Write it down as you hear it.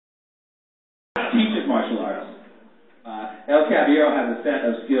teaches martial arts. El Caballero has a set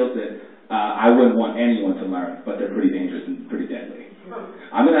of skills that I wouldn't want anyone to learn, but they're pretty dangerous and pretty deadly.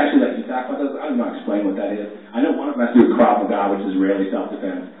 I'm going to actually let you talk about those. I don't know how to explain what that is. I know one of them has to do with Krav Maga, which is rarely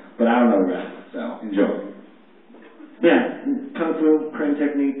self-defense, but I don't know the rest, so enjoy. Yeah, Kung Fu, crane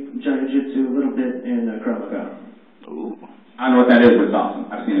technique, Jiu-Jitsu, a little bit, and Krav Maga. Ooh. I don't know what that is, but it's awesome.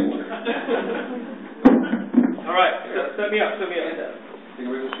 I've seen it work. All right, set me up.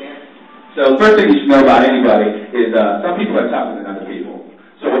 So the first thing you should know about anybody is some people are tougher than other people.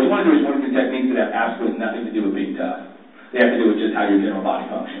 So what you want to do is you want to do techniques that have absolutely nothing to do with being tough. They have to do with just how your general body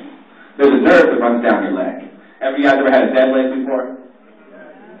functions. There's a nerve that runs down your leg. Have you guys ever had a dead leg before?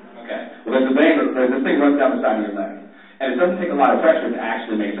 Okay. Well, there's this thing runs down the side of your leg. And it doesn't take a lot of pressure to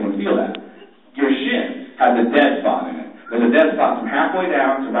actually make someone feel that. Your shin has a dead spot in it. There's a dead spot from halfway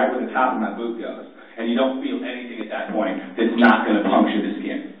down to right where the top of my boot goes. And you don't feel anything at that point that's not going to puncture the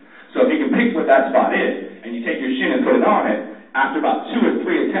skin. So if you can pick what that spot is, and you take your shin and put it on it, after about 2 or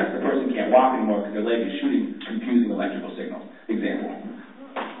 3 attempts, the person can't walk anymore because their leg is shooting confusing electrical signals. Example.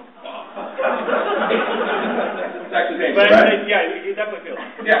 It's actually dangerous, right? Yeah, you definitely feel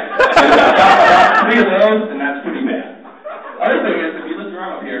it. Yeah. About 3 of those, and that's pretty bad. Other thing is, if you lift your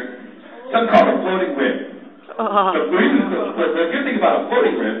arm up here, something called a floating rib. The good thing about a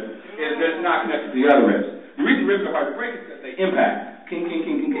floating rib is that it's not connected to the other ribs. The reason ribs are hard to break is because they impact. King, king,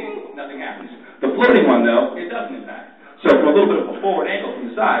 king, king, king. Nothing happens. The floating one, though, it doesn't impact. So from a little bit of a forward angle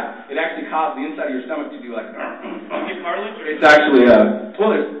from the side, it actually causes the inside of your stomach to do like cartilage. It's actually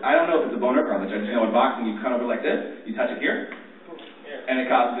I don't know if it's a bone or cartilage. I just know in boxing you cut over like this, you touch it here, and it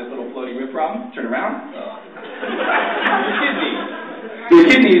causes this little floating rib problem. Turn around. Your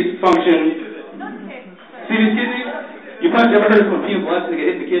kidneys function. See these kidneys? You ever heard of someone peeing blood to get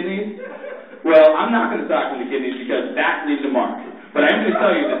hit in the kidneys? Well, I'm not going to talk from the kidneys because that leaves a mark. But I'm going to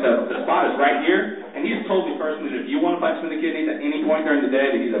tell you that the spot is right here, and he's told me personally that if you want to punch him in the kidneys at any point during the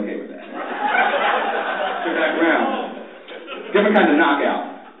day, that he's okay with that. Turn back around. Different kind of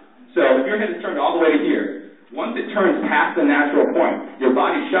knockout. So if your head is turned all the way to here, once it turns past the natural point, your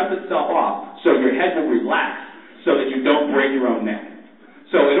body shuts itself off, so your head will relax so that you don't break your own neck.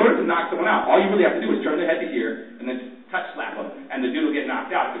 So in order to knock someone out, all you really have to do is turn their head to here, and then touch slap them, and the dude will get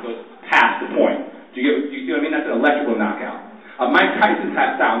knocked out if it goes past the point. Do you see what I mean? That's an electrical knockout. A Mike Tyson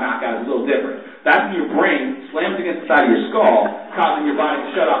style knockout is a little different. That's when your brain slams against the side of your skull, causing your body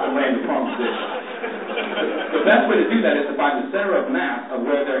to shut off and land in the prone position. The best way to do that is to find the center of mass of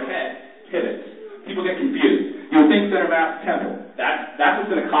where their head pivots. People get confused. You would think center mass temple. That's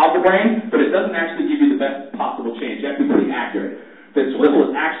what's going to cause the brain, but it doesn't actually give you the best possible change. You have to be pretty accurate. The swivel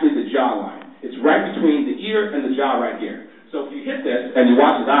is actually the jawline. It's right between the ear and the jaw right here. So if you hit this and you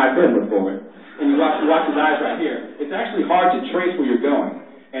watch his eyes, go ahead and look forward. And you watch his eyes right here, it's actually hard to trace where you're going.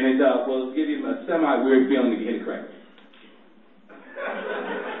 And it will give you a semi-weird feeling if you hit it correctly.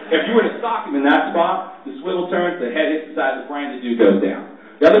 If you were to sock him in that spot, the swivel turns, the head hits the side of the brain, the dude goes down.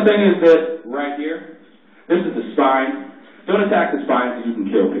 The other thing is this, right here. This is the spine. Don't attack the spine because you can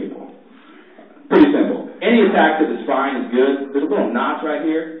kill people. Pretty simple. Any attack to the spine is good. There's a little notch right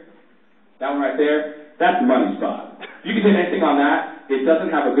here. That one right there, that's the money spot. If you can hit anything on that, it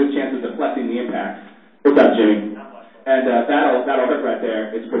doesn't have a good chance of deflecting the impact. What's up, Jimmy? And that'll hurt right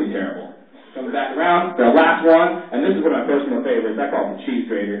there. It's pretty terrible. Coming back around, the last one, and this is one of my personal favorites. I call it the cheese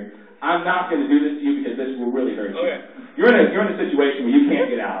grater. I'm not going to do this to you because this will really hurt you. Okay. You're in a situation where you can't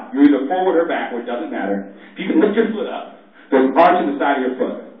get out. You're either forward or backward, doesn't matter. If you can lift your foot up, there's an arch in the side of your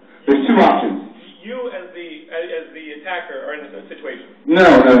foot. There's 2 options. You as the attacker are in this situation. No.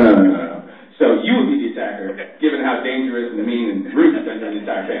 So you would be the attacker, given how dangerous and mean and rude you've been to the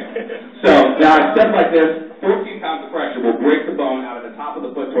entire family. So now a step like this, 14 pounds of pressure will break the bone out of the top of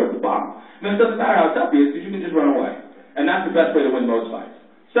the foot towards the bottom. And it doesn't matter how tough he is because you can just run away. And that's the best way to win most fights.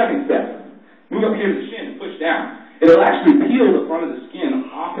 Second step, move up here to the shin and push down. It'll actually peel the front of the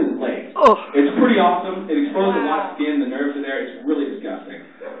skin off his legs. Oh. It's pretty awesome. It exposes a lot of skin. The nerves are there. It's really disgusting.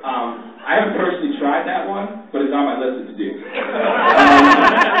 I haven't personally tried that one, but it's on my list to do.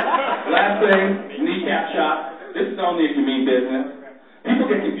 Last thing, kneecap shot. This is only if you mean business. People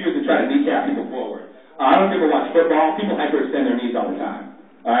get confused and try to kneecap people forward. I don't know if you ever watch football. People hyperextend their knees all the time.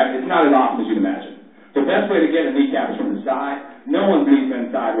 All right? It's not as often as you'd imagine. The best way to get a kneecap is from the side. No one's knees bend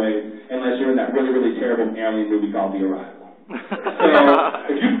sideways unless you're in that really, really terrible alien movie called The Arrival. So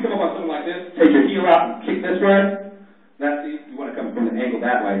if you can come up on something like this, take your heel out and kick this way, you want to come from an angle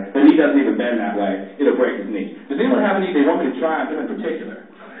that way. The knee doesn't even bend that way. It'll break his knee. Does anyone have any they want me to try on him in particular?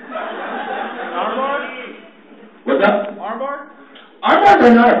 Armbar? What's up? Armbar? Armbars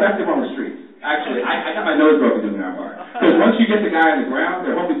are not effective on the streets. Actually, I got my nose broken doing an armbar. Because once you get the guy on the ground,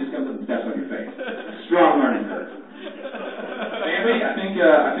 they're hoping just comes up and steps on your face. Wait, I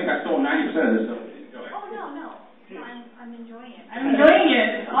think I stole 90% of this stuff. Oh, no. I'm enjoying it. I'm enjoying it.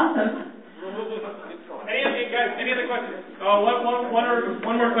 It's awesome. Guys, any other questions?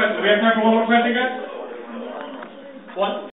 One more question. Do we have time for one more question, guys? One.